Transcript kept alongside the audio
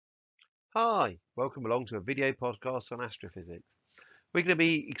Hi, welcome along to a video podcast on astrophysics. We're going to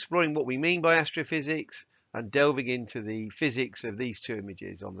be exploring what we mean by astrophysics and delving into the physics of these two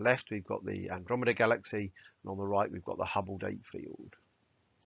images. On the left, we've got the Andromeda Galaxy, and on the right, we've got the Hubble Deep Field.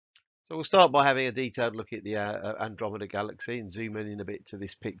 So we'll start by having a detailed look at the Andromeda Galaxy and zoom in a bit to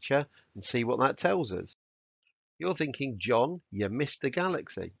this picture and see what that tells us. You're thinking, John, you missed the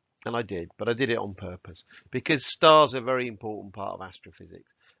galaxy. And I did, but I did it on purpose because stars are a very important part of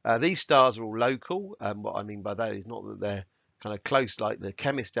astrophysics. These stars are all local. What I mean by that is not that they're kind of close like the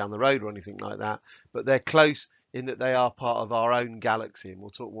chemist down the road or anything like that, but they're close in that they are part of our own galaxy. And we'll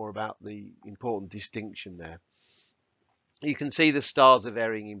talk more about the important distinction there. You can see the stars are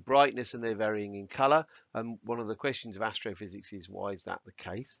varying in brightness and they're varying in colour. And one of the questions of astrophysics is, why is that the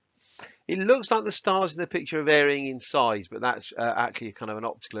case? It looks like the stars in the picture are varying in size, but that's actually kind of an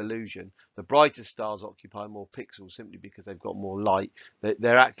optical illusion. The brighter stars occupy more pixels simply because they've got more light.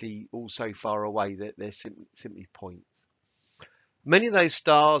 They're actually all so far away that they're simply points. Many of those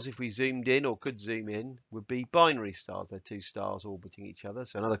stars, if we zoomed in or could zoom in, would be binary stars. They're two stars orbiting each other.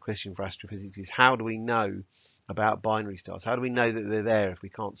 So another question for astrophysics is, how do we know about binary stars? How do we know that they're there if we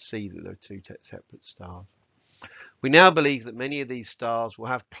can't see that they're two separate stars? We now believe that many of these stars will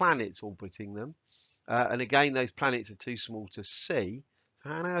have planets orbiting them. And again, those planets are too small to see. So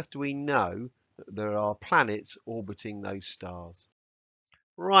how on earth do we know that there are planets orbiting those stars?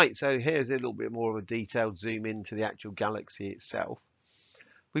 Right, so here's a little bit more of a detailed zoom into the actual galaxy itself.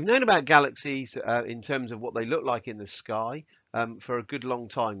 We've known about galaxies in terms of what they look like in the sky for a good long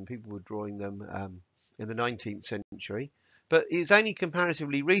time. People were drawing them in the 19th century. But it's only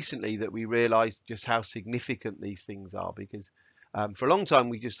comparatively recently that we realised just how significant these things are, because for a long time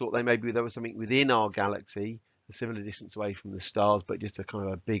we just thought maybe there was something within our galaxy, a similar distance away from the stars, but just a kind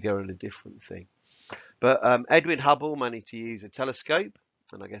of a bigger and a different thing. But Edwin Hubble managed to use a telescope,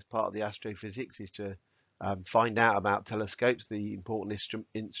 and I guess part of the astrophysics is to find out about telescopes, the important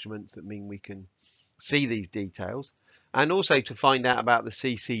instruments that mean we can see these details, and also to find out about the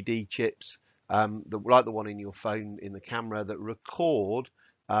CCD chips, like the one in your phone in the camera, that record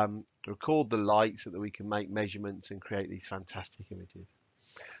the light so that we can make measurements and create these fantastic images.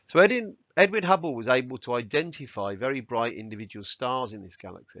 So Edwin Hubble was able to identify very bright individual stars in this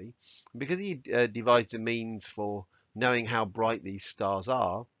galaxy. And because he devised a means for knowing how bright these stars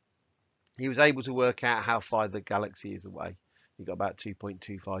are, he was able to work out how far the galaxy is away. You've got about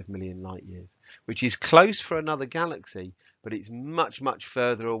 2.25 million light years, which is close for another galaxy, but it's much, much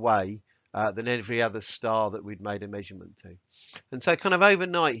further away than every other star that we'd made a measurement to. And so kind of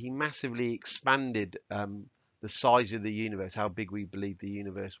overnight, he massively expanded the size of the universe, how big we believed the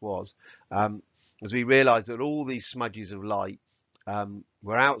universe was, as we realized that all these smudges of light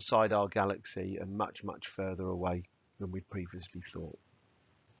were outside our galaxy and much, much further away than we'd previously thought.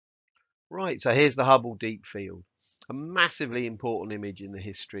 Right, so here's the Hubble Deep Field, a massively important image in the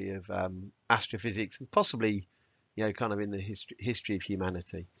history of astrophysics and possibly, kind of in the history of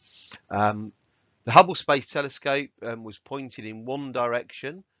humanity. The Hubble Space Telescope was pointed in one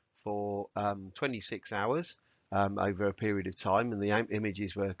direction for 26 hours over a period of time, and the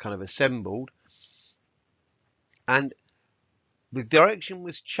images were kind of assembled. And the direction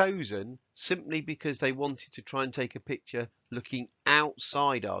was chosen simply because they wanted to try and take a picture looking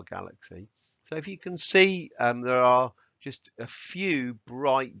outside our galaxy. So if you can see, there are just a few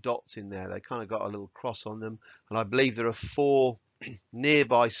bright dots in there. They kind of got a little cross on them. And I believe there are 4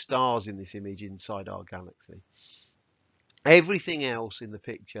 nearby stars in this image inside our galaxy. Everything else in the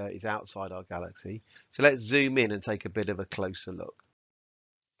picture is outside our galaxy. So let's zoom in and take a bit of a closer look.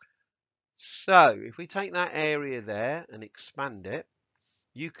 So if we take that area there and expand it,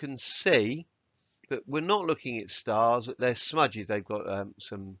 you can see that we're not looking at stars, they're smudges. They've got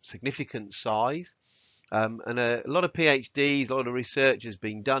some significant size. And a lot of PhDs, a lot of research has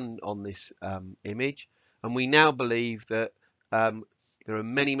been done on this image. And we now believe that there are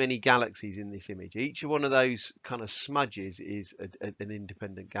many, many galaxies in this image. Each one of those kind of smudges is an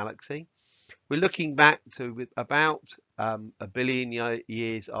independent galaxy. We're looking back to about 1 billion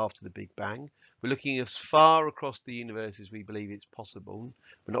years after the Big Bang. We're looking as far across the universe as we believe it's possible.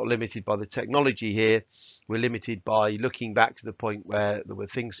 We're not limited by the technology here. We're limited by looking back to the point where there were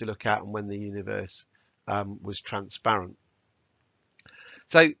things to look at and when the universe was transparent.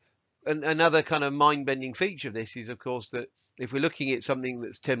 So another kind of mind-bending feature of this is, of course, that if we're looking at something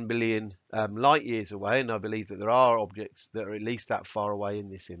that's 10 billion light years away, and I believe that there are objects that are at least that far away in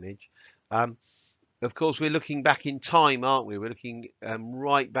this image, of course, we're looking back in time, aren't we? We're looking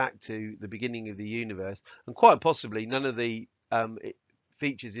right back to the beginning of the universe, and quite possibly none of the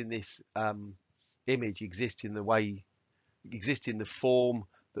features in this image exist in the form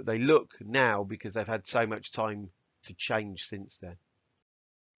that they look now because they've had so much time to change since then.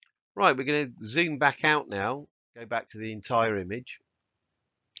 Right, we're going to zoom back out now, go back to the entire image.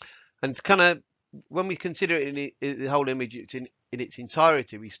 And it's kind of, when we consider it in the whole image in its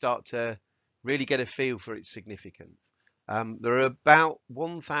entirety, we start to really get a feel for its significance. There are about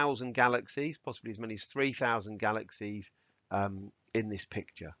 1,000 galaxies, possibly as many as 3,000 galaxies in this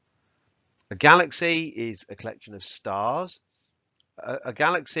picture. A galaxy is a collection of stars. A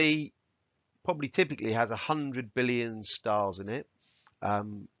galaxy probably typically has 100 billion stars in it.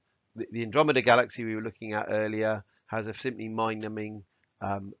 The Andromeda Galaxy we were looking at earlier has a simply mind-numbing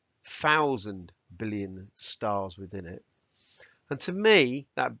 1,000 billion stars within it. And to me,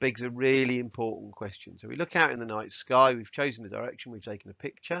 that begs a really important question. So we look out in the night sky, we've chosen a direction, we've taken a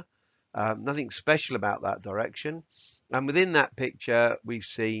picture. Nothing special about that direction. And within that picture, we've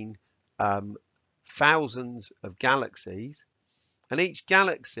seen thousands of galaxies. And each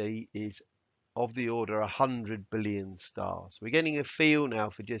galaxy is of the order 100 billion stars. We're getting a feel now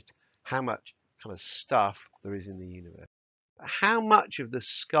for just how much kind of stuff there is in the universe. But how much of the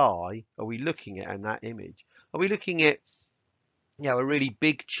sky are we looking at in that image? Are we looking at, a really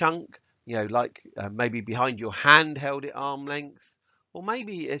big chunk, like maybe behind your hand held at arm length, or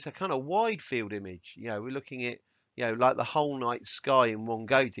maybe it's a kind of wide field image. We're looking at, like the whole night sky in one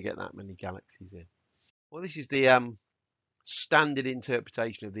go to get that many galaxies in. Well, this is the standard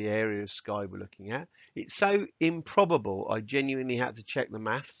interpretation of the area of sky we're looking at. It's so improbable, I genuinely had to check the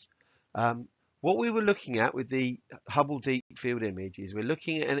maths. What we were looking at with the Hubble Deep Field image is we're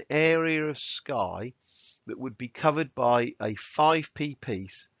looking at an area of sky that would be covered by a 5p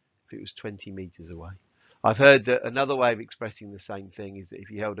piece if it was 20 meters away. I've heard that another way of expressing the same thing is that if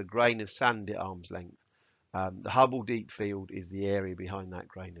you held a grain of sand at arm's length, the Hubble Deep Field is the area behind that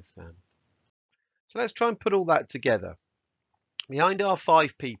grain of sand. So let's try and put all that together. Behind our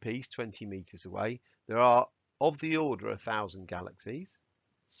 5p piece, 20 meters away, there are of the order 1,000 galaxies.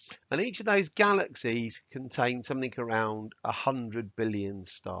 And each of those galaxies contain something around 100 billion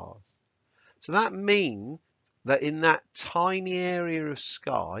stars. So that means that in that tiny area of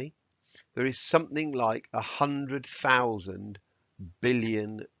sky, there is something like 100,000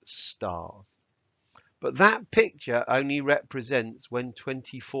 billion stars. But that picture only represents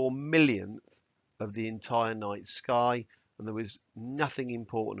 1/24 millionth of the entire night sky, and there was nothing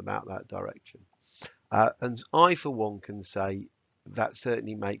important about that direction. And I, for one, can say that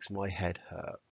certainly makes my head hurt.